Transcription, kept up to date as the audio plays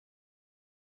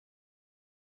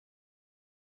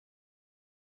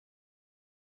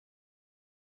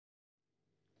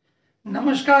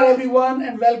नमस्कार everyone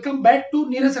and welcome back to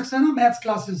Neeraj Saxena maths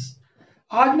classes.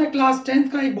 आज मैं क्लास 10th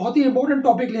का एक बहुत ही इंपॉर्टेंट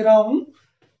टॉपिक ले रहा हूं,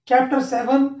 चैप्टर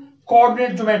 7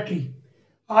 कोऑर्डिनेट ज्योमेट्री।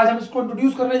 आज हम इसको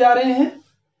इंट्रोड्यूस करने जा रहे हैं।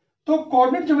 तो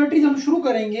कोऑर्डिनेट ज्योमेट्री हम शुरू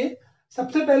करेंगे,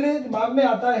 सबसे पहले दिमाग में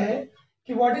आता है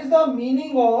कि what is the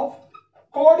meaning of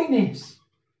coordinates.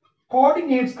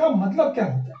 Coordinates का मतलब क्या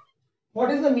होता है,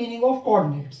 what is the meaning of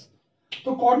coordinates.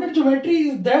 तो coordinate geometry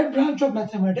is that branch of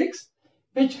mathematics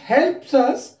which helps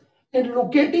us in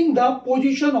locating the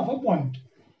position of a point।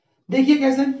 देखिए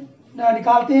कैसे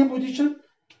निकालते हैं पोजीशन।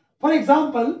 फॉर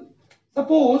एग्जांपल,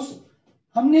 सपोज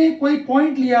हमने कोई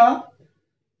पॉइंट लिया,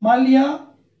 मान लिया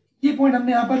ये पॉइंट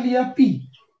हमने यहां पर लिया P।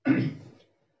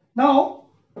 Now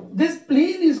this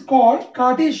plane is called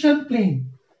Cartesian plane.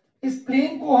 इस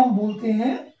प्लेन को हम बोलते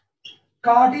हैं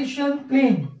कार्टेशियन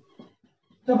प्लेन।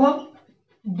 जब हम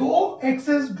दो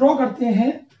एक्सेस ड्रॉ करते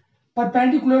हैं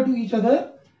perpendicular to each other,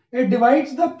 it divides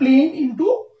the plane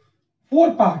into 4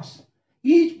 parts.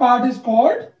 Each part is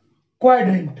called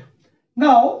quadrant.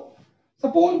 Now,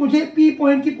 suppose मुझे P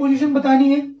पॉइंट की पोजीशन बतानी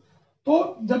है,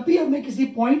 तो जब भी हमें किसी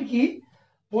पॉइंट की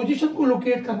पोजीशन को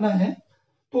लोकेट करना है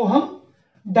तो हम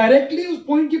डायरेक्टली उस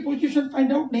पॉइंट की पोजीशन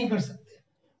फाइंड आउट नहीं कर सकते।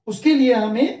 उसके लिए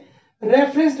हमें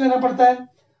रेफरेंस लेना पड़ता है।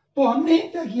 तो हमने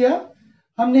क्या किया,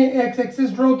 हमने एक्स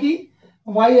एक्सिस ड्रॉ की,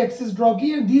 वाई एक्सिस ड्रॉ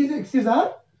की, and these axis are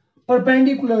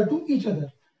perpendicular to each other.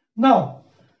 Now,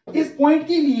 इस पॉइंट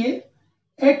के लिए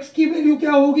x की वैल्यू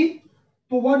क्या होगी,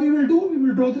 तो what we will do, we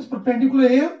will draw this perpendicular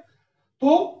here।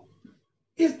 तो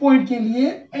इस पॉइंट के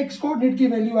लिए x कोऑर्डिनेट की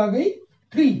वैल्यू आ गई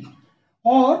 3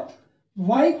 और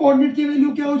y कोऑर्डिनेट की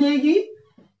वैल्यू क्या हो जाएगी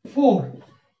 4।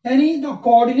 यानी the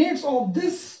coordinates of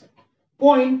this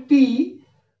point P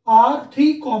are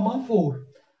 3,4।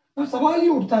 तो सवाल ये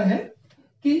उठता है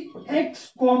कि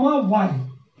x, y,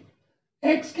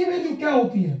 x की वैल्यू क्या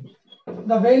होती है।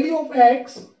 The value of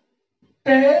x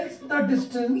tells the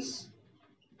distance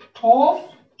of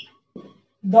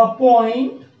the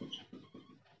point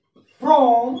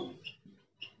from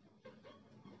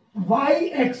y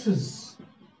axis.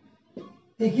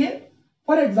 देखिए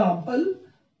फॉर एग्जांपल,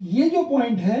 ये जो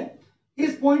पॉइंट है,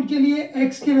 इस पॉइंट के लिए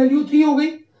x की वैल्यू 3 हो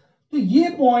गई, तो ये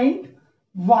पॉइंट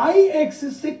y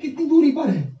एक्सिस से कितनी दूरी पर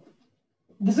है,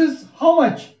 this is how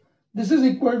much, this is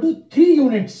equal to 3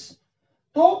 units.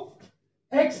 तो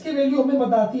x की वैल्यू हमें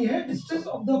बताती है distance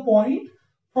of the point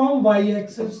from y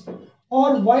axis,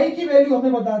 और y की वैल्यू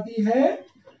हमें बताती है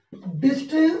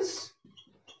distance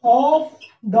of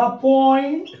the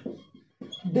point,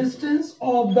 distance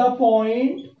of the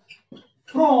point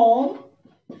from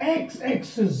x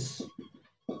axis.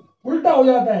 उल्टा हो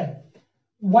जाता है,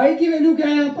 y की वैल्यू क्या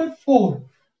है यहां पर 4,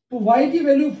 तो y की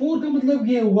वैल्यू 4 का मतलब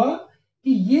ये हुआ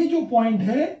कि ये जो पॉइंट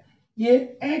है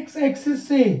ये x एक्सिस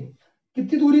से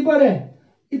कितनी दूरी पर है,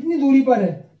 इतनी दूरी पर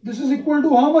है। This is equal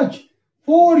to how much,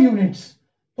 4 units.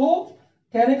 तो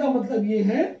कहने का मतलब ये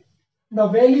है, the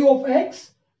value of x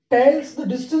tells the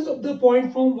distance of the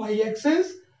point from y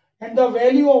axis and the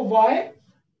value of y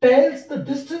tells the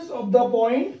distance of the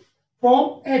point from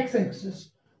x axis.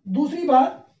 दूसरी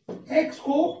बात, x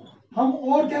को हम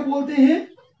और क्या बोलते हैं,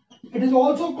 it is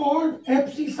also called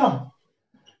abscissa,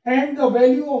 and the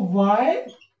value of y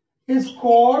is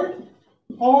called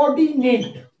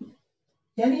ordinate।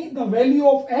 यानी the value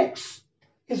of x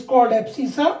is called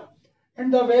abscissa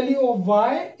and the value of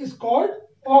y is called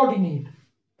ordinate।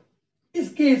 इस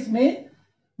केस में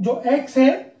जो x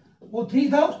है वो 3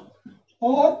 था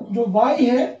और जो y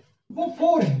है वो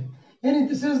 4 है, यानी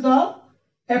this is the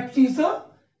abscissa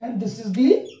and this is the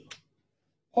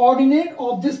ordinate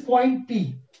of this point P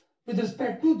with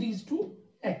respect to these two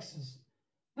x's।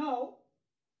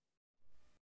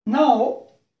 Now,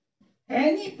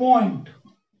 any point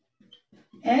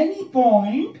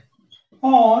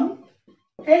on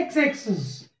x-axis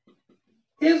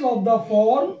is of the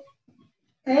form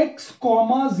x,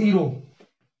 0,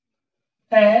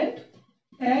 and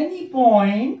any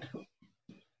point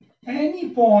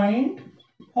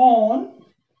on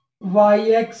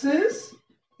y-axis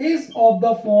is of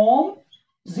the form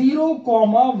 0,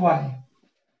 y।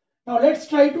 Now let's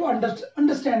try to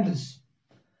understand this।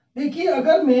 देखिए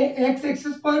अगर मैं x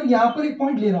axis पर यहां पर एक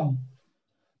point ले रहा हूं,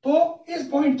 तो इस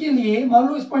पॉइंट के लिए मान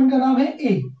लो इस पॉइंट का नाम है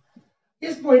a।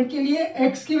 इस पॉइंट के लिए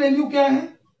x की वैल्यू क्या है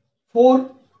 4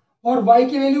 और y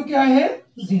की वैल्यू क्या है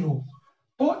 0।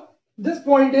 तो दिस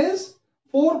पॉइंट इज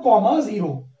 4,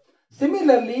 0।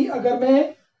 सिमिलरली अगर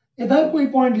मैं इधर कोई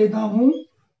पॉइंट लेता हूं,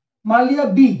 मान लिया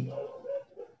b,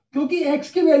 क्योंकि x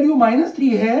की वैल्यू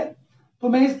 -3 है तो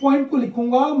मैं इस पॉइंट को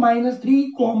लिखूंगा -3,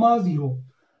 0।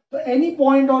 तो any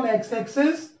point on x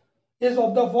axis is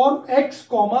of the form x,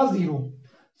 0।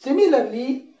 Similarly,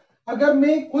 अगर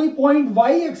मैं कोई पॉइंट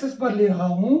y एक्सिस पर ले रहा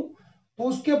हूं तो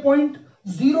उसके पॉइंट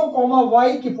 0,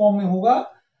 y के फॉर्म में होगा,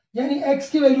 यानी x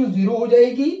की वैल्यू 0 हो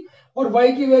जाएगी और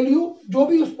y की वैल्यू जो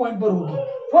भी उस पॉइंट पर होगी।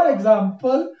 For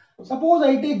example, suppose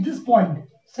I take this point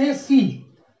से C।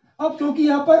 अब क्योंकि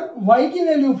यहाँ पर y की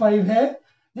वैल्यू 5 है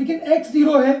लेकिन x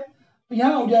 0 है तो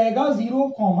यहाँ हो जाएगा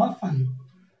 0, 5।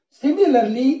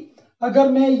 सिमिलरली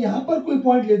अगर मैं यहाँ पर कोई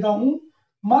पॉइंट लेता हूं,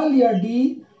 मान लिया D,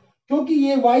 क्योंकि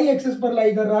ये y एक्सिस पर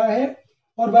लाई कर रहा है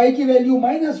और y की वैल्यू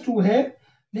 -2 है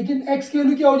लेकिन x की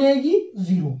वैल्यू क्या हो जाएगी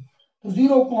 0, तो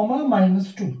 0,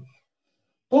 -2।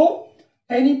 तो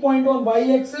any point on y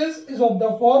axis is of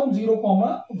the form 0,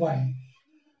 y।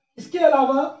 इसके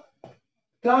अलावा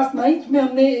क्लास 9th में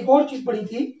हमने एक और चीज पढ़ी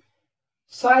थी,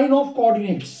 साइन ऑफ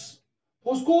कोऑर्डिनेट्स।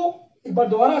 उसको एक बार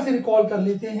दोबारा से रिकॉल कर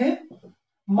लेते हैं।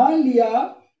 मान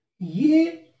लिया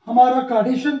ये हमारा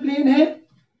कार्टेशियन प्लेन है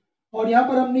और यहां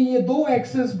पर हमने ये दो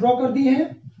एक्सेस ड्रॉ कर दिए हैं,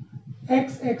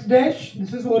 x dash,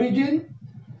 this is origin,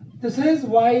 this is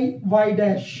y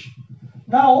dash.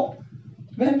 Now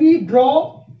when we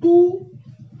draw two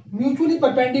mutually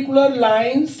perpendicular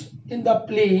lines in the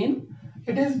plane,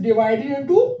 it is divided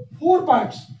into 4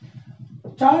 parts.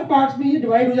 4 parts में ये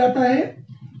डिवाइड हो जाता है।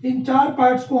 इन 4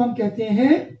 पार्ट्स को हम कहते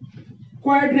हैं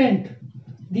quadrant.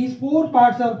 These 4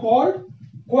 parts are called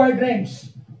quadrants.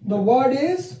 The word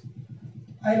is,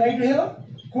 I write here,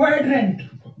 quadrant.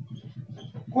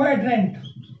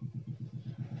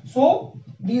 So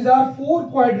these are 4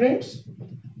 quadrants: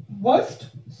 first,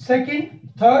 second,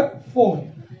 third, fourth.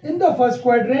 In the first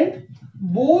quadrant,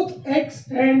 both x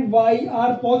and y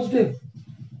are positive.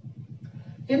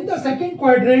 In the second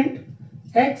quadrant,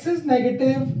 x is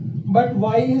negative but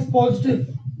y is positive.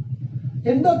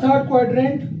 In the third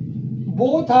quadrant,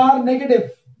 both are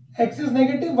negative. X is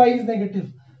negative, y is negative.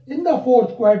 In the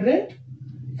fourth quadrant,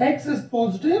 x is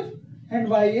positive and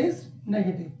y is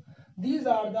negative. These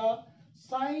are the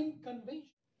sign conventions.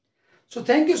 So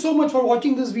thank you so much for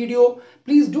watching this video.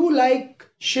 Please do like,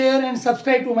 share and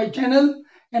subscribe to my channel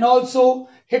and also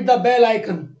hit the bell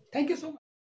icon. Thank you so much.